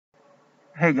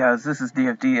Hey guys, this is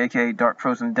DFD, aka Dark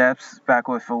Frozen Depths, back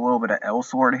with a little bit of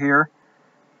Elsword here.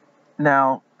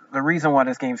 Now, the reason why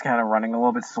this game's kind of running a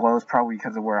little bit slow is probably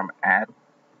because of where I'm at.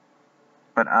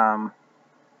 But, I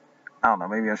don't know,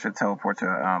 maybe I should teleport to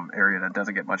an area that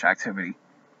doesn't get much activity.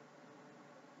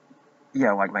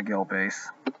 Yeah, like my guild base.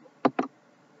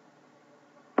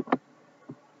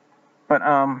 But,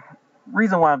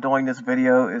 reason why I'm doing this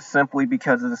video is simply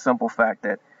because of the simple fact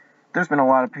that there's been a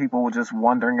lot of people just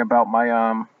wondering about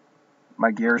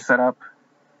my gear setup.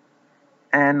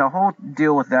 And the whole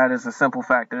deal with that is the simple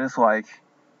fact that it's like,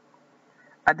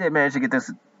 I did manage to get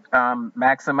this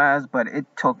maximized, but it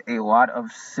took a lot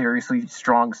of seriously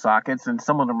strong sockets, and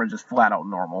some of them are just flat out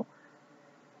normal.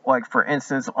 Like, for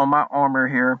instance, on my armor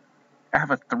here, I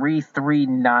have a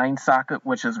 339 socket,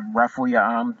 which is roughly,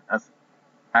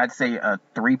 I'd say a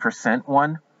 3%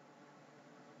 one.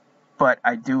 But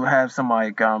I do have some,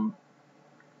 like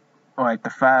the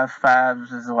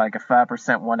 5.5s is like a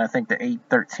 5% one. I think the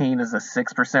 813 is a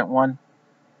 6% one.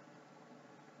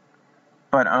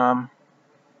 But,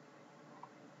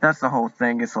 that's the whole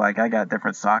thing. It's like I got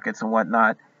different sockets and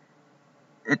whatnot.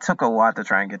 It took a lot to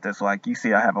try and get this. Like, you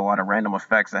see, I have a lot of random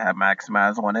effects that have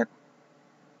maximize on it.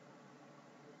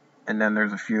 And then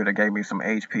there's a few that gave me some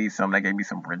HP, some that gave me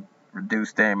some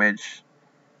reduced damage.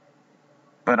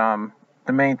 But,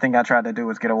 the main thing I tried to do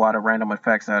was get a lot of random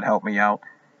effects that would help me out.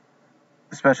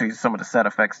 Especially some of the set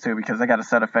effects, too, because I got a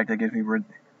set effect that gives me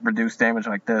reduced damage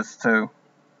like this, too.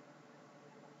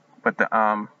 But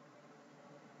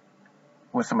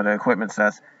with some of the equipment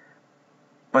sets.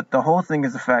 But the whole thing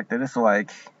is the fact that it's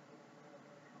like,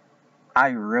 I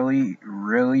really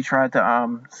tried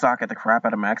to socket the crap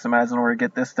out of maximize in order to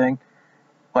get this thing.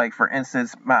 Like, for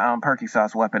instance, my perky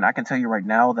sauce weapon, I can tell you right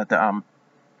now that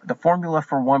the formula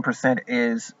for 1%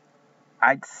 is,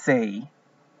 I'd say,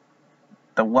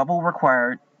 the level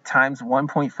required times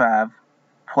 1.5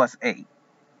 plus 8.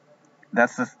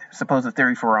 That's the supposed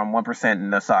theory for 1% in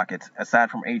the sockets,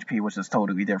 aside from HP, which is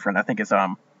totally different. I think it's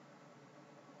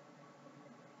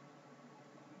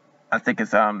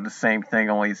the same thing,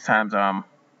 only it's times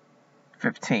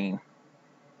 15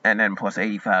 and then plus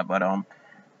 85. But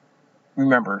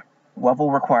remember,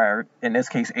 level required, in this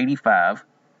case 85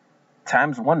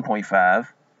 times 1.5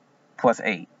 plus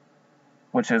 8,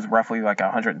 which is roughly like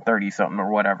 130 something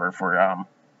or whatever for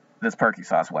this perky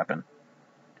sauce weapon.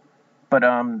 But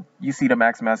you see the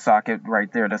maximize socket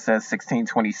right there that says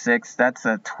 1626. That's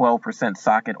a 12%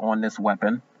 socket on this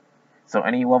weapon. So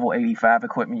any level 85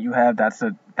 equipment you have, that's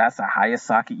the highest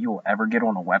socket you will ever get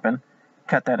on a weapon.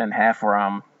 Cut that in half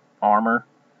for armor.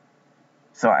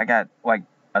 So I got like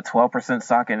a 12%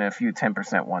 socket and a few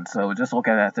 10% ones. So just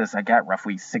looking at this, I got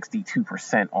roughly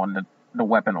 62% on the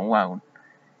weapon alone,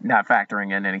 not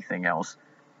factoring in anything else.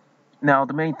 Now,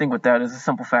 the main thing with that is the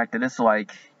simple fact that it's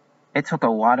like, it took a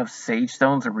lot of sage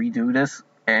stones to redo this,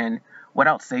 and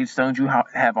without sage stones, you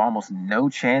have almost no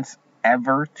chance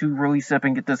ever to really sip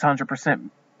and get this 100%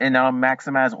 in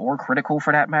maximize or critical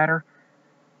for that matter.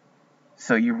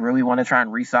 So you really want to try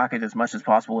and restock it as much as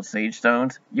possible with sage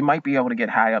stones. You might be able to get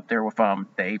high up there with the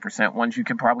 8% ones you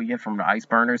can probably get from the ice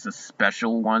burners, the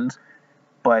special ones,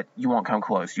 but you won't come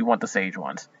close. You want the sage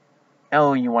ones.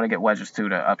 Oh, you want to get wedges too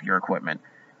to up your equipment.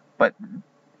 But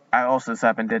I also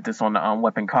sat and did this on the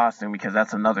weapon costume because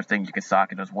that's another thing you can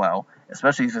socket as well.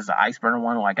 Especially if it's an ice burner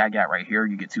one like I got right here,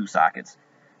 you get 2 sockets.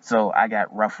 So I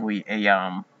got roughly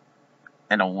an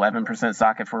 11%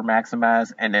 socket for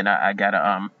maximize, and then I got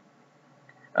a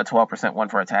 12% one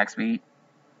for attack speed.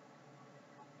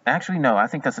 Actually, no, I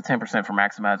think that's a 10% for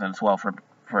maximize and a 12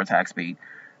 for attack speed.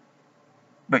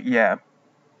 But yeah,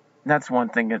 that's one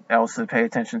thing else to pay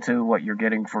attention to, what you're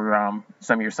getting for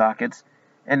some of your sockets.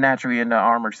 And naturally, in the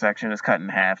armor section, it's cut in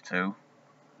half too,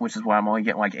 which is why I'm only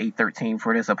getting like 813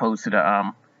 for this, opposed to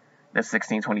the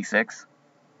 1626.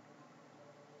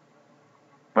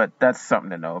 But that's something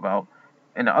to know about.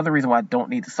 And the other reason why I don't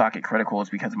need to socket critical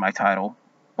is because of my title.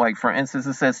 Like, for instance,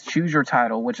 it says choose your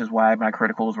title, which is why my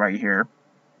critical is right here.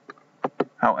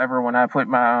 However, when I put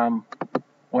my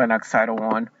Linux title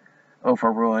on,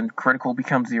 for Ruin, critical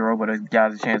becomes 0, but it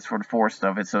got a chance for the forced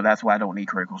of it, so that's why I don't need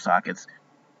critical sockets.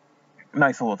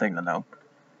 Nice little thing to know.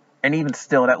 And even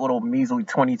still, that little measly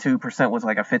 22% was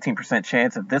like a 15%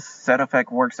 chance. If this set effect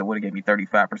works, it would have gave me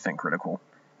 35% critical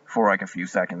for like a few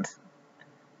seconds.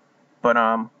 But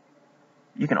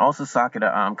you can also socket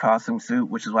a costume suit,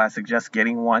 which is why I suggest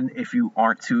getting one if you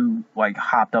aren't too like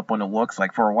hopped up on the looks.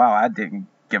 Like, for a while, I didn't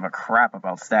give a crap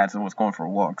about stats and was going for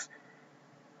looks,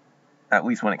 at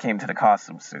least when it came to the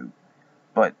costume suit.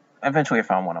 But eventually I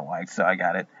found one I liked, so I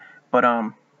got it.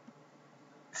 But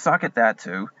socket that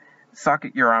too.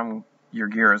 Socket your your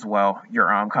gear as well, your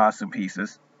costume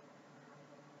pieces.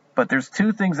 But there's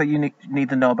two things that you need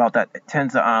to know about that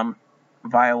tend to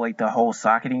violate the whole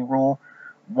socketing rule.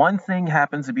 One thing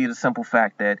happens to be the simple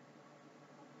fact that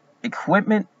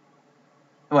equipment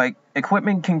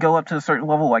can go up to a certain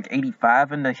level, like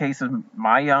 85 in the case of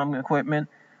my equipment,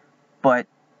 but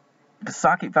the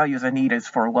socket values I need is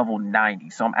for level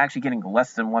 90, so I'm actually getting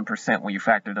less than 1% when you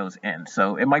factor those in.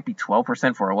 So it might be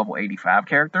 12% for a level 85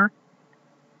 character,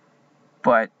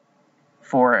 but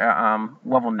for a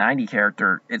level 90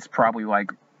 character, it's probably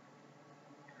like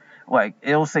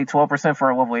it'll say 12% for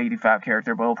a level 85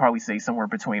 character, but it'll probably say somewhere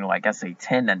between, like, I say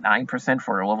 10 to 9%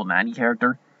 for a level 90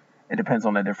 character. It depends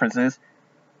on the differences.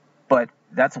 But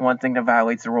that's one thing that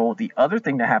violates the rule. The other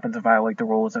thing that happens to violate the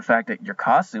rule is the fact that your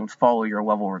costumes follow your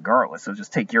level regardless. So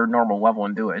just take your normal level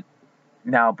and do it.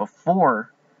 Now,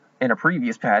 before, in a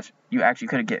previous patch, you actually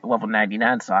could get level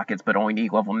 99 sockets, but only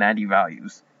need level 90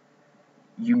 values.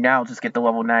 You now just get the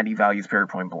level 90 values period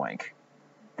point blank.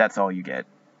 That's all you get.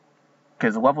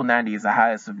 Because level 90 is the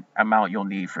highest amount you'll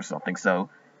need for something. So,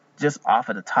 just off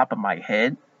of the top of my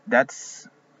head, that's,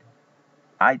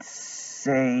 I'd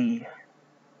say,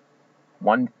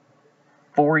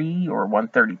 140 or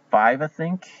 135, I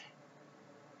think.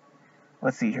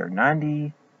 Let's see here,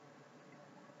 90.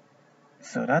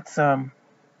 So that's, yeah,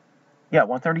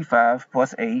 135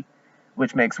 plus 8,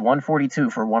 which makes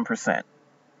 142 for 1%.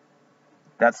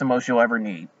 That's the most you'll ever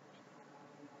need.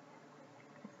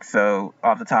 So,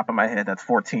 off the top of my head, that's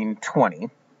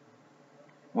 1420,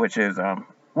 which is,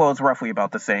 well, it's roughly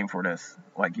about the same for this.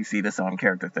 Like, you see this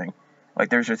character thing.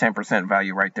 Like, there's your 10%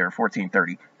 value right there,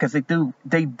 1430. Because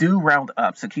they do round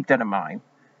up, so keep that in mind.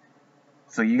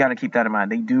 So, you got to keep that in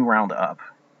mind. They do round up.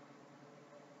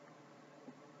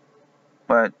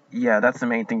 But, yeah, that's the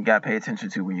main thing you got to pay attention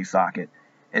to when you socket.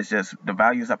 It's just the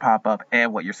values that pop up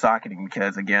and what you're socketing.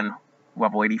 Because, again,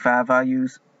 level 85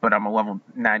 values, but I'm a level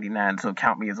 99, so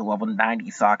count me as a level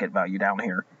 90 socket value down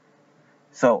here.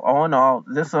 So, all in all,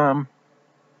 this maximized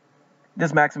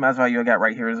value I got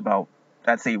right here is about,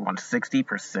 I'd say,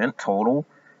 160% total,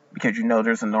 because you know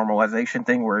there's a normalization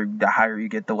thing where the higher you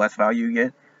get, the less value you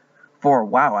get. For a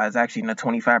while, I was actually in a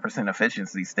 25%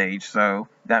 efficiency stage, so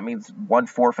that means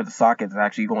 1/4 of the socket is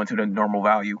actually going to the normal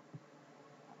value.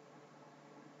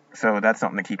 So that's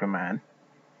something to keep in mind.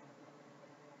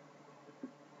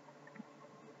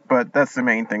 But that's the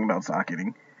main thing about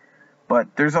socketing.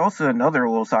 But there's also another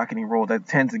little socketing rule that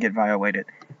tends to get violated.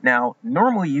 Now,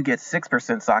 normally you get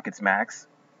 6% sockets max,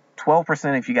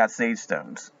 12% if you got Sage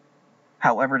Stones.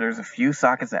 However, there's a few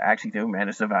sockets that actually do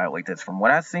manage to violate this. From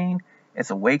what I've seen, it's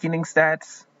Awakening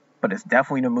stats, but it's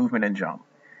definitely the movement and jump.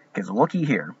 Because looky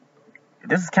here,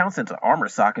 this counts as an armor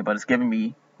socket, but it's giving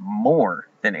me more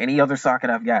than any other socket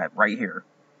I've got right here.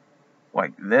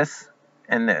 Like this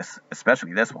and this,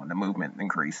 especially this one, the movement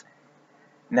increase.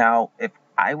 Now, if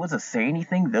I was to say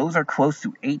anything, those are close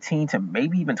to 18 to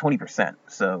maybe even 20%.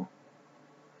 So,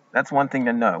 that's one thing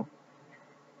to know.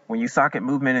 When you socket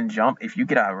movement and jump, if you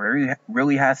get a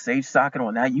really high Sage socket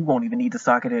on that, you won't even need to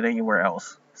socket it anywhere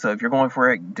else. So if you're going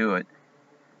for it, do it.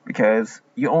 Because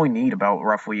you only need about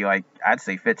roughly, like, I'd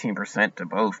say 15% to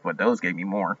both, but those gave me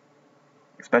more.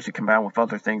 Especially combined with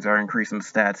other things that are increasing the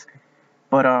stats.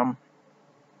 But,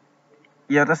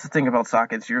 yeah, that's the thing about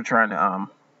sockets. You're trying to,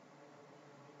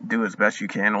 do as best you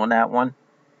can on that one.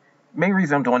 Main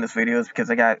reason I'm doing this video is because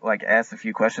I got, like, asked a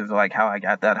few questions, like, how I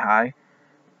got that high.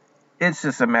 It's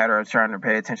just a matter of trying to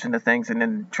pay attention to things and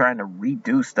then trying to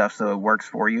redo stuff so it works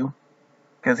for you.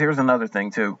 Because here's another thing,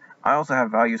 too. I also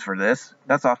have values for this.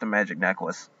 That's off the Magic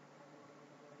Necklace.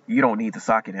 You don't need the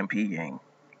socket MP game.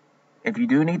 If you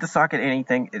do need to socket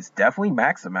anything, it's definitely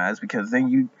maximized, because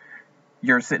then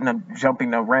you're sitting up jumping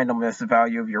the randomness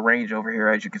value of your range over here,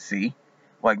 as you can see.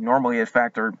 Like, normally it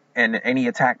factored in any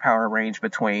attack power range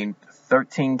between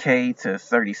 13k to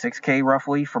 36k,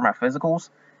 roughly, for my physicals.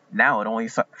 Now it only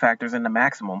factors in the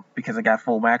maximum, because I got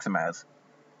full maximize.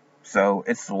 So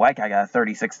it's like I got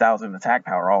 36,000 attack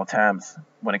power all times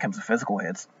when it comes to physical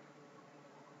hits.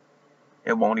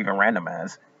 It won't even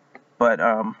randomize. But,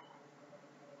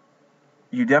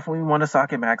 you definitely want to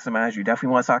socket maximize. You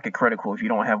definitely want to socket critical if you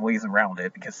don't have ways around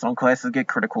it, because some classes get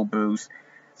critical boost.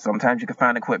 Sometimes you can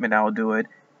find equipment that will do it.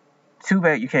 Too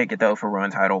bad you can't get the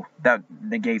overrun title. That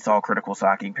negates all critical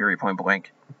socking, period, point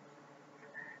blank.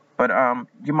 But,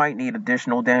 you might need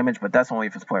additional damage, but that's only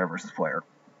if it's player versus player.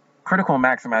 Critical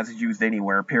maximize is used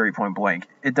anywhere, period, point blank.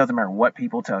 It doesn't matter what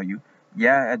people tell you.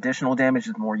 Yeah, additional damage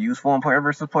is more useful in player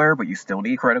versus player, but you still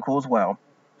need critical as well.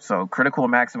 So, critical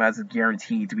maximize is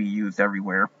guaranteed to be used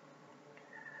everywhere.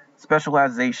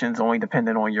 Specializations only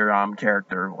dependent on your,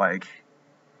 character. Like,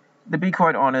 to be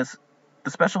quite honest,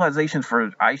 the specializations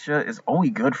for Aisha is only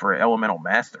good for Elemental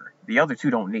Master. The other two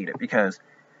don't need it, because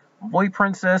Void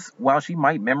Princess, while she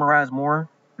might memorize more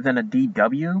than a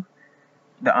DW,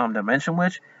 the Dimension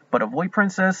Witch, but a Void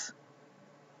Princess,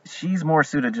 she's more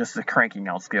suited just to cranking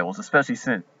out skills, especially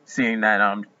since seeing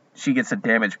that she gets a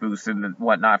damage boost and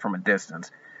whatnot from a distance.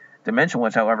 Dimension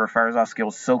Witch, however, fires off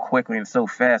skills so quickly and so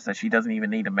fast that she doesn't even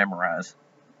need to memorize.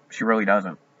 She really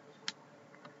doesn't.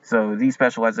 So these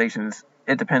specializations,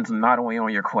 it depends not only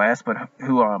on your class, but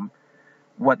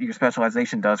what your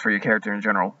specialization does for your character in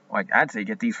general. Like, I'd say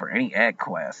get these for any ag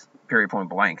class, period, point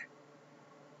blank,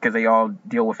 because they all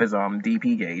deal with his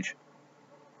DP gauge.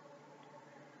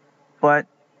 But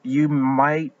you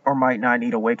might or might not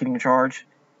need Awakening Charge.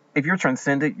 If you're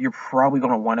Transcendent, you're probably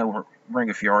going to want to Ring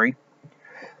of Fury.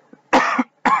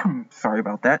 Sorry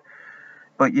about that.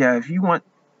 But yeah, if you want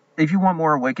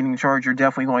more Awakening Charge, you're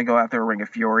definitely going to go after a Ring of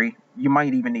Fury. You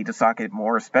might even need to socket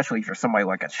more, especially if you're somebody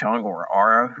like a Chung or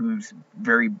Aura, who's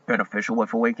very beneficial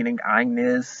with Awakening.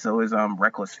 Ignis, so is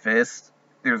Reckless Fist.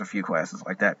 There's a few classes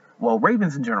like that. Well,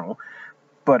 Ravens in general.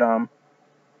 But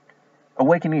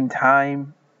Awakening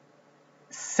Time,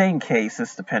 same case,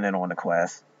 it's dependent on the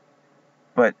class.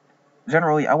 But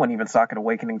generally, I wouldn't even socket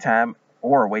Awakening Time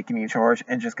or Awakening Charge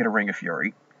and just get a Ring of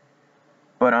Fury.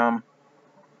 But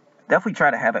definitely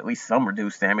try to have at least some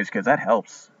reduced damage, because that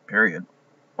helps, period.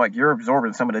 Like, you're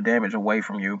absorbing some of the damage away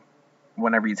from you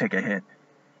whenever you take a hit.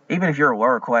 Even if you're a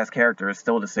lower class character, it's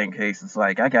still the same case. It's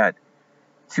like, I got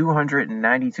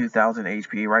 292,000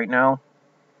 HP right now.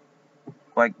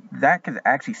 Like, that could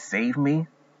actually save me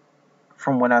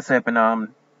from when I sit up and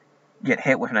get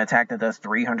hit with an attack that does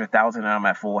 300,000 and I'm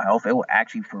at full health. It will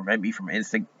actually prevent me from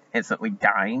instantly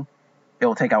dying. It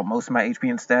will take out most of my HP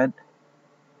instead.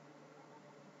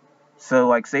 So,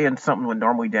 like, saying something would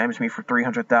normally damage me for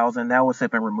 300,000, that will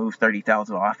sit and remove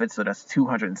 30,000 off it, so that's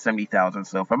 270,000.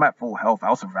 So if I'm at full health,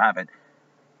 I'll survive it.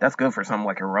 That's good for something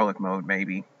like heroic mode,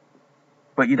 maybe.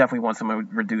 But you definitely want some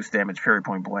reduced damage, period,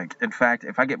 point blank. In fact,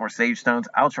 if I get more Sage Stones,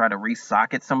 I'll try to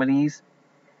resocket some of these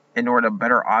in order to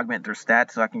better augment their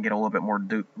stats so I can get a little bit more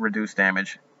reduced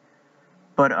damage.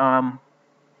 But,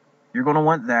 you're going to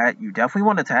want that. You definitely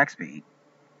want attack speed.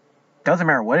 Doesn't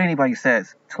matter what anybody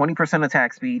says, 20%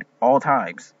 attack speed, all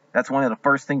times. That's one of the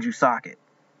first things you socket.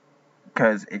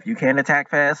 Because if you can't attack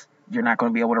fast, you're not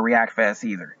going to be able to react fast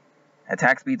either.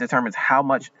 Attack speed determines how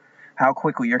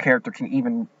quickly your character can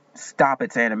even stop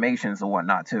its animations and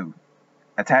whatnot too.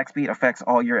 Attack speed affects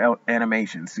all your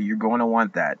animations, so you're going to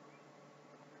want that.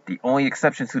 The only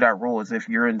exception to that rule is if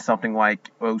you're in something like,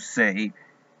 say,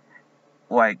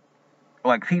 like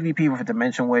PvP with a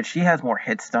Dimension Witch. She has more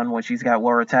hit stun when she's got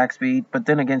lower attack speed, but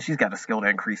then again, she's got a skill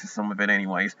that increases some of it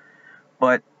anyways.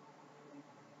 But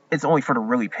it's only for the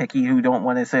really picky who don't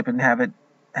want to sit and have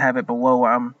it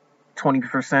below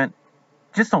 20%.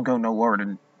 Just don't go no lower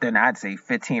than I'd say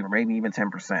 15 or maybe even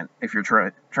 10% if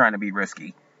you're trying to be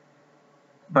risky.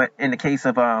 But in the case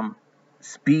of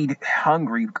speed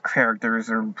hungry characters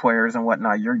or players and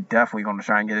whatnot, you're definitely going to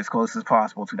try and get as close as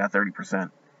possible to that 30%.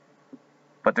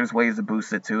 But there's ways to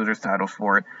boost it too. There's titles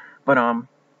for it. But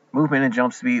movement and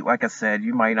jump speed, like I said,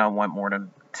 you might not want more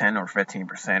than 10 or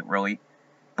 15% really.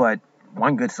 But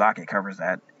one good socket covers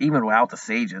that. Even without the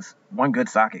sages, one good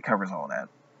socket covers all that.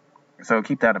 So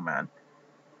keep that in mind.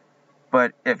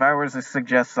 But if I were to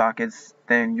suggest sockets,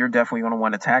 then you're definitely going to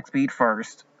want attack speed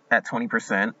first at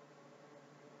 20%.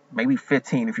 Maybe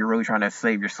 15 if you're really trying to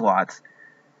save your slots.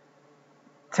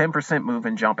 10% move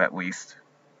and jump at least.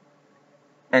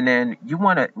 And then you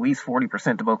want at least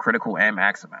 40% to both critical and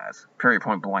maximize. Period,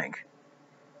 point blank.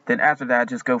 Then after that,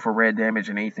 just go for red damage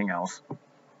and anything else.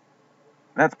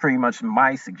 That's pretty much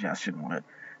my suggestion on it.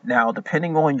 Now,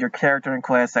 depending on your character and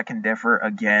class, that can differ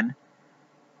again.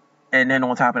 And then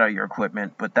on top of that, your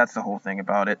equipment. But that's the whole thing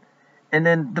about it. And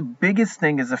then the biggest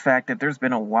thing is the fact that there's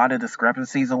been a lot of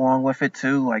discrepancies along with it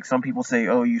too. Like some people say,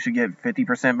 oh, you should get 50%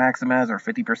 maximize or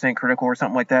 50% critical or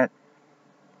something like that.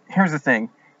 Here's the thing.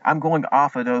 I'm going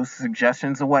off of those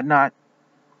suggestions and whatnot,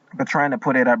 but trying to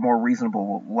put it at more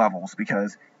reasonable levels,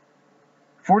 because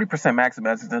 40%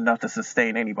 maximize is enough to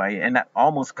sustain anybody, and that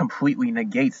almost completely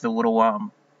negates the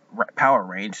little power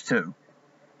range too.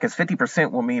 Because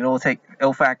 50% will mean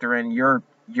it'll factor in your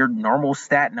normal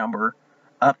stat number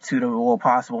up to the little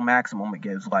possible maximum it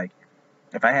gives. Like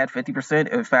if I had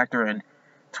 50%, it would factor in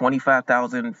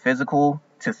 25,000 physical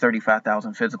to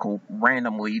 35,000 physical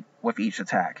randomly with each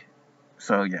attack.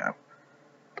 So, yeah.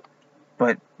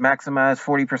 But maximize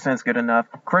 40% is good enough.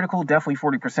 Critical, definitely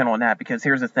 40% on that, because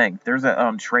here's the thing. There's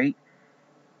a trait,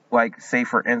 like, say,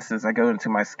 for instance, I go into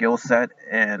my skill set,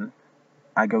 and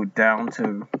I go down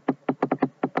to,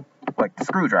 like, the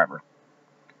screwdriver.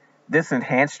 this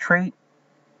enhanced trait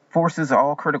forces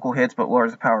all critical hits but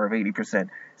lowers the power of 80%.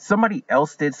 Somebody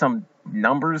else did some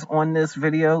numbers on this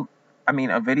video. I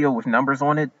mean, a video with numbers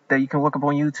on it that you can look up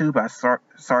on YouTube.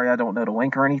 Sorry, I don't know the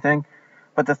link or anything.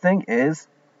 But the thing is,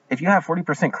 if you have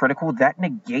 40% critical, that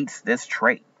negates this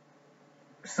trait.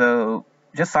 So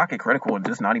just socket critical and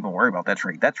just not even worry about that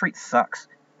trait. That trait sucks.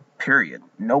 Period.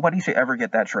 Nobody should ever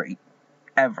get that trait.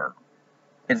 Ever.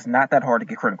 It's not that hard to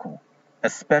get critical.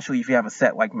 Especially if you have a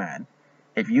set like mine.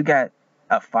 If you got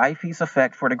a 5-piece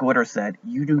effect for the glitter set,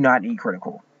 you do not need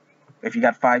critical. If you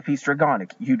got 5-piece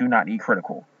Dragonic, you do not need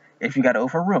critical. If you got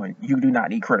Over Ruin, you do not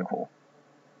need critical.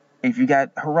 If you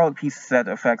got heroic piece set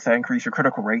effects that increase your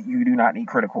critical rate, you do not need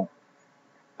critical.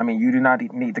 I mean, you do not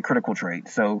need the critical trait.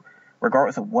 So,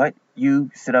 regardless of what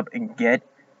you sit up and get,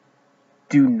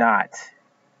 do not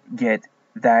get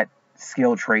that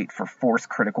skill trait for force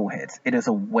critical hits. It is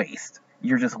a waste.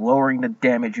 You're just lowering the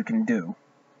damage you can do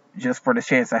just for the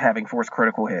chance of having force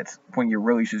critical hits when you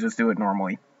really should just do it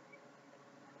normally.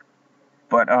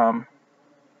 But,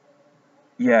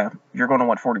 yeah, you're going to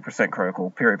want 40% critical,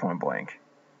 period, point blank.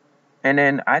 And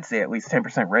then I'd say at least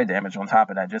 10% red damage on top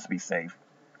of that, just to be safe.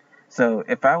 So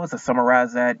if I was to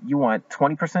summarize that, you want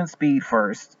 20% speed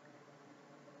first,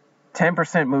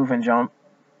 10% move and jump,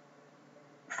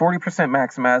 40%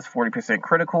 max mass, 40%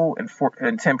 critical, and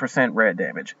 10% red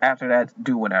damage. After that,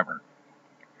 do whatever.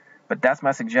 But that's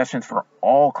my suggestions for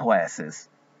all classes,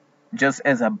 just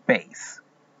as a base.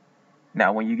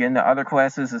 Now, when you get into other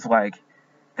classes, it's like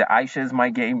the Aishas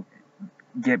might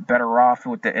get better off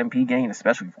with the MP gain,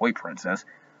 especially Void Princess.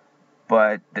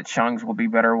 But the Chungs will be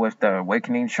better with the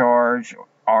Awakening Charge.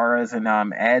 Auras and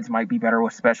ads might be better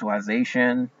with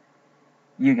Specialization.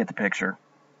 You get the picture.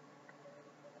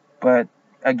 But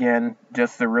again,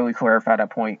 just to really clarify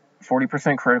that point,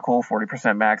 40% critical,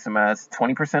 40% maximus,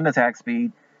 20% attack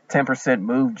speed, 10%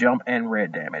 move, jump, and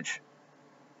red damage.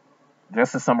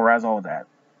 Just to summarize all of that.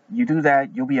 You do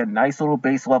that, you'll be a nice little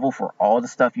base level for all the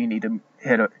stuff you need to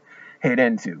hit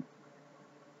into.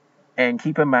 And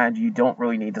keep in mind, you don't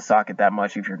really need to socket that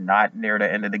much if you're not near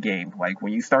the end of the game. Like,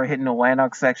 when you start hitting the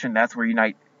Lannox section, that's where you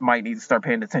might need to start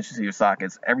paying attention to your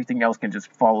sockets. Everything else can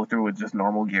just follow through with just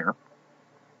normal gear.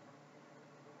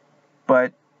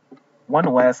 But one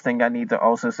last thing I need to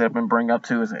also set up and bring up,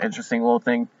 too, is an interesting little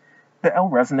thing. The L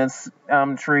Resonance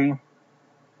tree.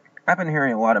 I've been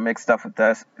hearing a lot of mixed stuff with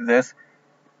this.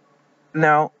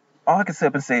 Now, all I can sit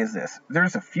up and say is this.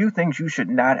 There's a few things you should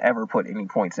not ever put any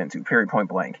points into, period, point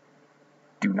blank.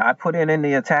 Do not put in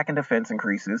the attack and defense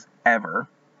increases, ever.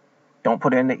 Don't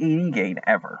put in the ED gain,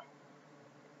 ever.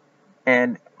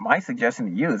 And my suggestion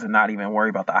to you is to not even worry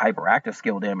about the hyperactive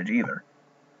skill damage either.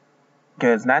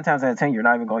 Because 9 times out of 10, you're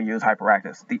not even going to use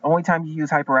hyperactives. The only time you use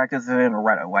hyperactives is in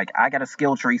Areta. Like, I got a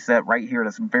skill tree set right here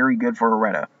that's very good for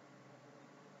Areta.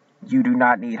 You do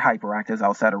not need hyperactives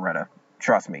outside Areta.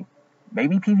 Trust me.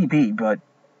 Maybe PvP, but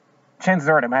chances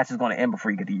are the match is going to end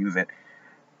before you get to use it.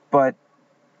 But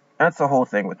that's the whole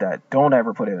thing with that. Don't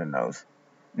ever put it in those.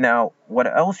 Now,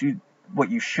 what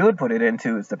you should put it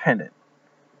into is dependent.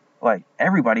 Like,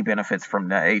 everybody benefits from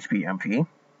the HP MP.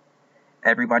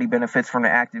 Everybody benefits from the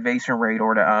activation rate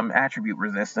or the attribute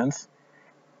resistance.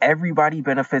 Everybody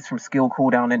benefits from skill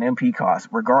cooldown and MP cost,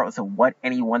 regardless of what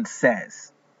anyone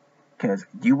says. Because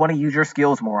you want to use your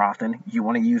skills more often. You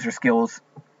want to use your skills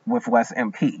with less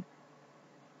MP.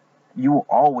 You will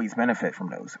always benefit from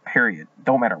those, period.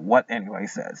 Don't matter what anybody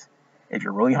says. If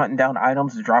you're really hunting down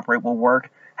items, the drop rate will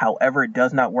work. However, it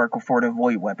does not work for the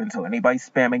Void Weapon. So anybody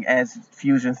spamming as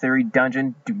Fusion Theory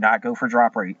Dungeon, do not go for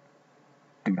drop rate.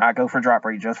 Do not go for drop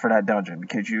rate just for that dungeon,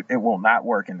 because it will not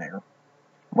work in there.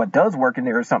 What does work in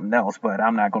there is something else, but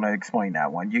I'm not going to explain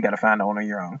that one. You got to find that one on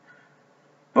your own.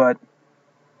 But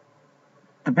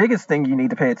the biggest thing you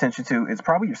need to pay attention to is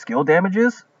probably your skill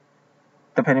damages,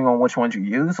 depending on which ones you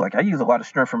use. Like, I use a lot of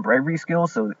strength and bravery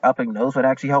skills, so upping those would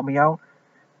actually help me out.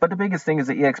 But the biggest thing is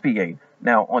the EXP gain.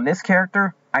 Now, on this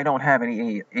character, I don't have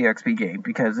any EXP gain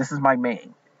because this is my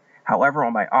main. However,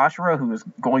 on my Ashura, who is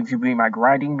going to be my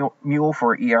grinding mule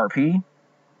for ERP,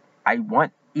 I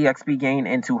want EXP gain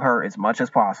into her as much as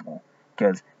possible,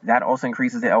 because that also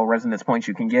increases the L resonance points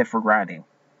you can get for grinding.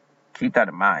 Keep that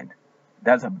in mind.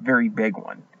 That's a very big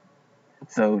one.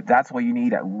 So that's why you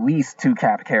need at least 2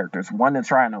 capped characters. One to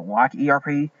try and unlock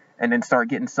ERP, and then start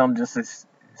getting some just to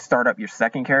start up your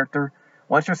second character.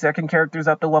 Once your second character is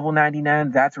up to level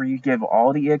 99, that's where you give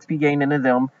all the EXP gain into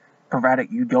them,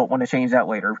 provided you don't want to change that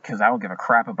later, because I don't give a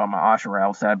crap about my Ashura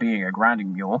outside being a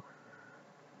grinding mule.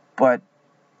 But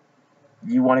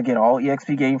you want to get all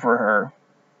EXP gain for her.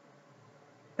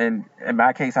 And in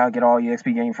my case, I'll get all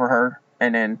EXP gain for her.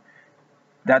 And then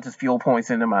that just fuel points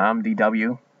into my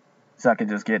DW, so I can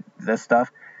just get this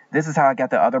stuff. This is how I got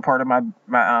the other part of my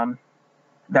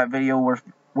that video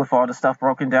with all the stuff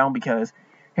broken down, because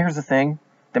here's the thing.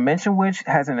 Dimension Witch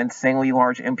has an insanely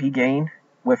large MP gain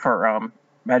with her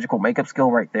magical makeup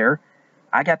skill right there.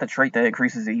 I got the trait that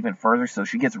increases it even further, so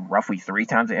she gets roughly 3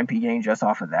 times the MP gain just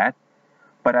off of that.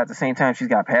 But at the same time, she's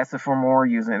got passive for more,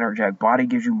 using energetic body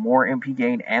gives you more MP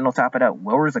gain, and on top of that,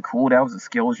 lowers the cooldowns of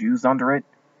skills used under it.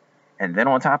 And then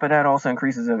on top of that, also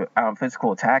increases the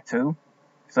physical attack too.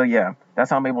 So yeah,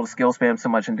 that's how I'm able to skill spam so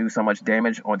much and do so much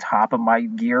damage on top of my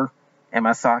gear and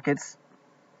my sockets.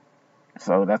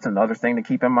 So that's another thing to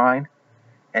keep in mind.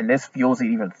 And this fuels it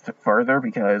even further,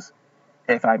 because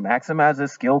if I maximize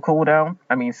this skill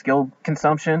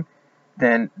consumption,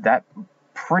 then that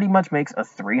pretty much makes a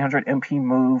 300 MP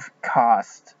move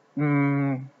cost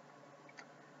roughly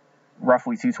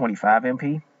 225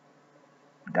 MP.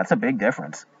 That's a big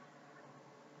difference.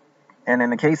 And in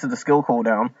the case of the skill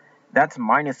cooldown, that's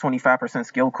minus 25%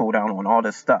 skill cooldown on all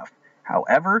this stuff.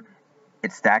 However,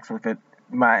 it stacks with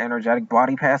my energetic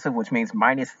body passive, which means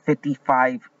minus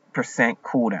 55%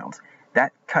 cooldowns.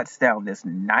 That cuts down this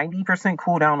 90%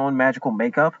 cooldown on magical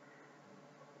makeup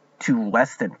to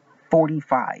less than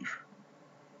 45.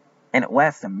 And it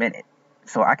lasts a minute.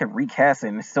 So I can recast it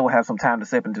and still have some time to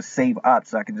sip and just save up,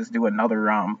 so I can just do another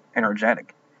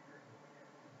energetic.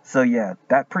 So yeah,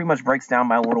 that pretty much breaks down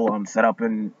my little setup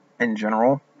in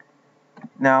general.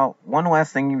 Now, one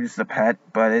last thing, is the pet,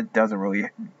 but it doesn't really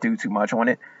do too much on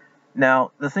it.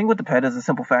 Now, the thing with the pet is the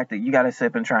simple fact that you gotta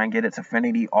sip and try and get its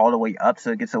affinity all the way up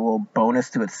so it gets a little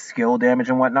bonus to its skill damage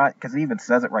and whatnot, because it even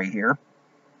says it right here.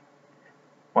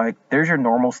 Like, there's your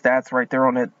normal stats right there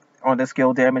on it. On the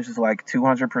skill damage is like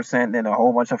 200%, and a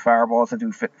whole bunch of fireballs to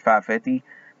do 550.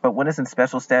 But when it's in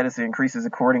special status, it increases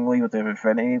accordingly with the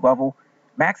affinity level.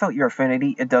 Max out your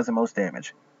affinity, it does the most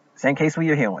damage. Same case with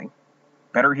your healing.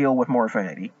 Better heal with more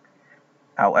affinity.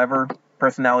 However,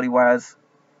 personality-wise,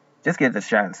 just get the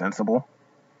shot sensible.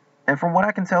 And from what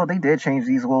I can tell, they did change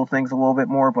these little things a little bit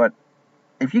more, but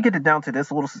if you get it down to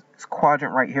this little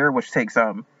quadrant right here, which takes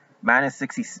minus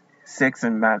 66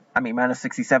 and minus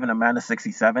 67 and minus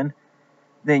 67,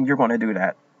 then you're going to do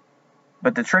that.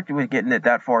 But the trick with getting it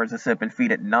that far is to sip and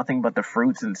feed it nothing but the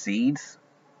fruits and seeds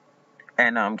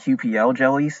and QPL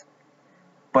jellies,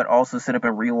 but also sit up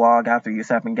and relog after you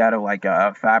sip and got like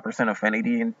a 5%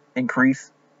 affinity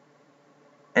increase,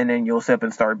 and then you'll sip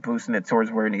and start boosting it towards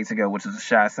where it needs to go, which is a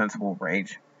shy sensible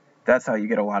range. That's how you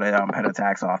get a lot of pet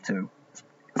attacks off too,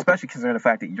 especially considering the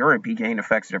fact that your MP gain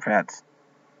affects your pets.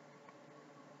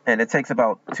 And it takes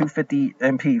about 250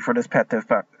 MP for this pet to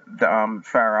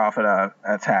fire off an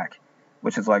attack,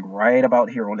 which is like right about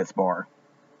here on this bar.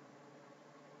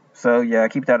 So yeah,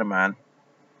 keep that in mind.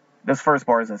 This first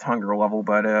bar is its hunger level,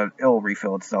 but it'll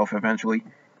refill itself eventually.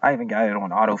 I even got it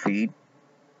on auto feed,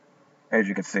 as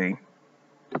you can see.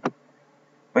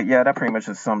 But yeah, that pretty much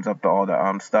just sums up all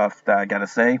the stuff that I gotta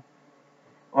say.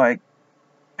 Like,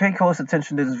 pay close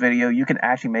attention to this video. You can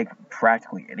actually make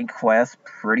practically any class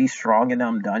pretty strong in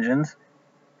dungeons.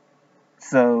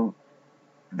 So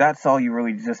that's all you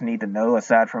really just need to know,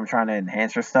 aside from trying to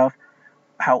enhance your stuff.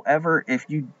 However, if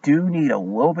you do need a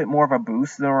little bit more of a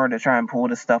boost in order to try and pull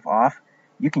this stuff off,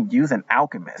 you can use an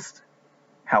alchemist.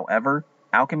 However,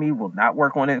 alchemy will not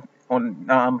work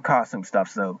on costume stuff.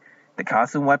 So the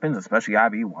costume weapons, especially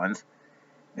IB ones,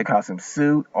 the costume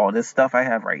suit, all this stuff I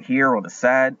have right here on the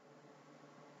side,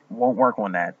 won't work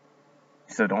on that.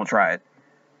 So don't try it.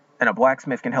 And a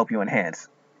blacksmith can help you enhance,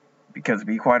 because to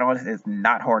be quite honest, it's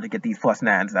not hard to get these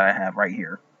 +9s that I have right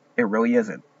here. It really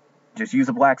isn't. Just use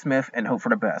a blacksmith and hope for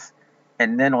the best.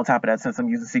 And then on top of that, since I'm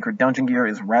using secret dungeon gear,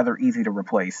 it's rather easy to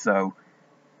replace. So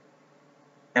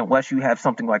unless you have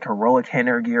something like heroic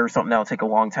henner gear or something that'll take a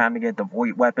long time to get, the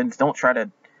void weapons, don't try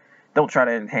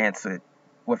to enhance it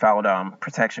without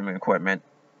protection equipment.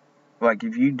 Like,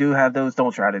 if you do have those,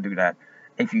 don't try to do that.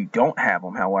 If you don't have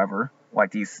them, however,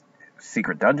 like these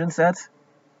secret dungeon sets,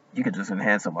 you can just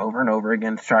enhance them over and over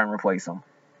again to try and replace them.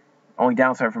 Only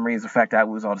downside for me is the fact that I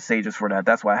lose all the sages for that.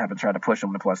 That's why I haven't tried to push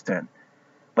them to +10.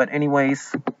 But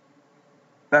anyways,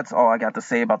 that's all I got to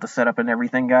say about the setup and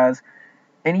everything, guys.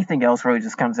 Anything else really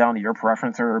just comes down to your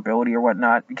preference or ability or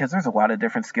whatnot, because there's a lot of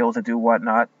different skills to do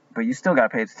whatnot, but you still got to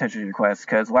pay attention to your quests,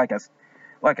 because like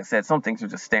I said, some things are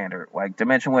just standard. Like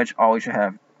Dimension Witch always should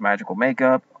have magical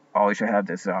makeup, always should have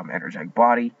this energetic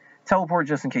body, teleport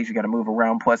just in case you got to move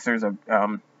around, plus there's a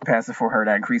passive for her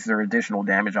that increases her additional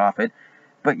damage off it.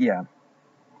 But yeah,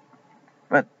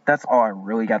 but that's all I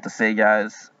really got to say,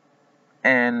 guys.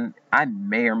 And I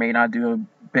may or may not do a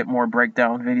bit more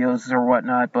breakdown videos or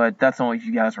whatnot, but that's only if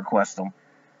you guys request them.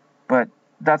 But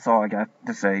That's all I got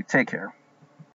to say. Take care.